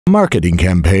Marketing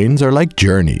campaigns are like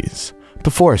journeys.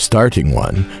 Before starting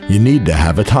one, you need to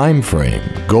have a time frame,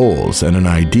 goals, and an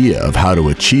idea of how to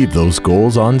achieve those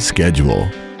goals on schedule.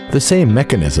 The same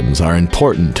mechanisms are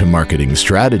important to marketing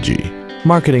strategy.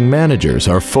 Marketing managers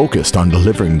are focused on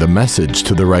delivering the message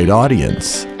to the right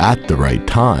audience, at the right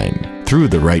time, through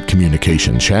the right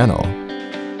communication channel.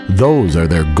 Those are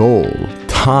their goal,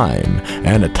 time,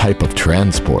 and a type of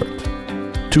transport.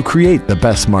 To create the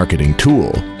best marketing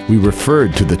tool, we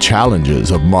referred to the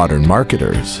challenges of modern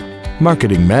marketers.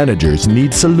 Marketing managers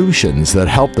need solutions that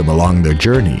help them along their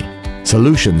journey.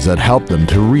 Solutions that help them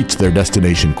to reach their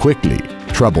destination quickly,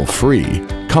 trouble-free,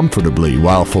 comfortably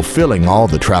while fulfilling all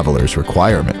the traveler's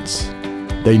requirements.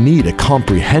 They need a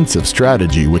comprehensive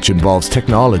strategy which involves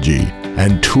technology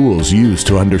and tools used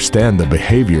to understand the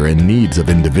behavior and needs of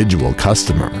individual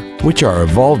customer, which are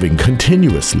evolving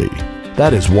continuously.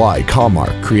 That is why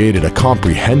Comarch created a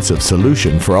comprehensive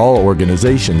solution for all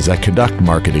organizations that conduct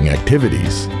marketing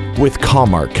activities. With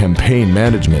Comarch Campaign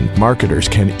Management, marketers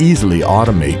can easily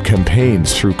automate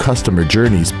campaigns through customer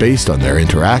journeys based on their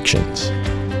interactions.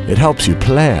 It helps you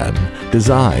plan,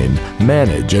 design,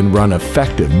 manage, and run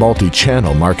effective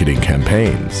multi-channel marketing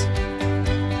campaigns.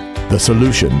 The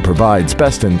solution provides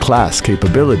best-in-class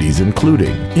capabilities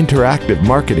including interactive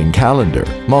marketing calendar,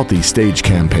 multi-stage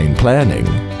campaign planning,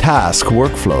 task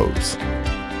workflows.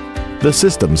 The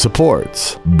system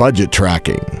supports budget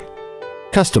tracking,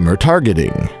 customer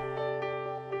targeting,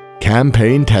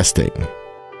 campaign testing.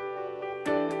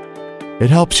 It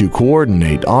helps you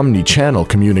coordinate omni-channel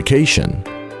communication.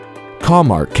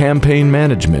 Comarch Campaign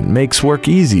Management makes work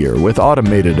easier with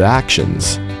automated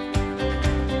actions,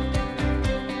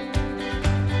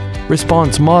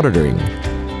 response monitoring,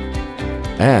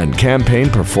 and campaign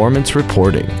performance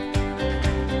reporting.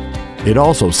 It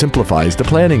also simplifies the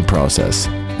planning process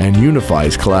and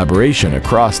unifies collaboration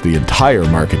across the entire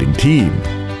marketing team.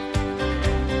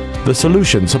 The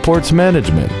solution supports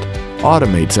management,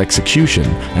 automates execution,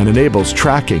 and enables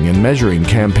tracking and measuring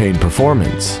campaign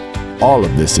performance. All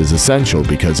of this is essential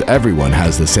because everyone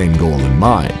has the same goal in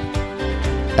mind.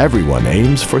 Everyone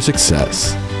aims for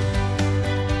success,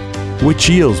 which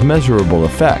yields measurable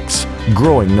effects,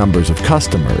 growing numbers of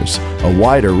customers, a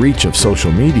wider reach of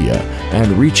social media,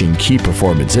 and reaching key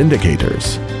performance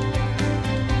indicators.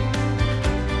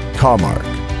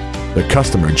 Comarch, the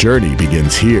customer journey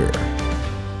begins here.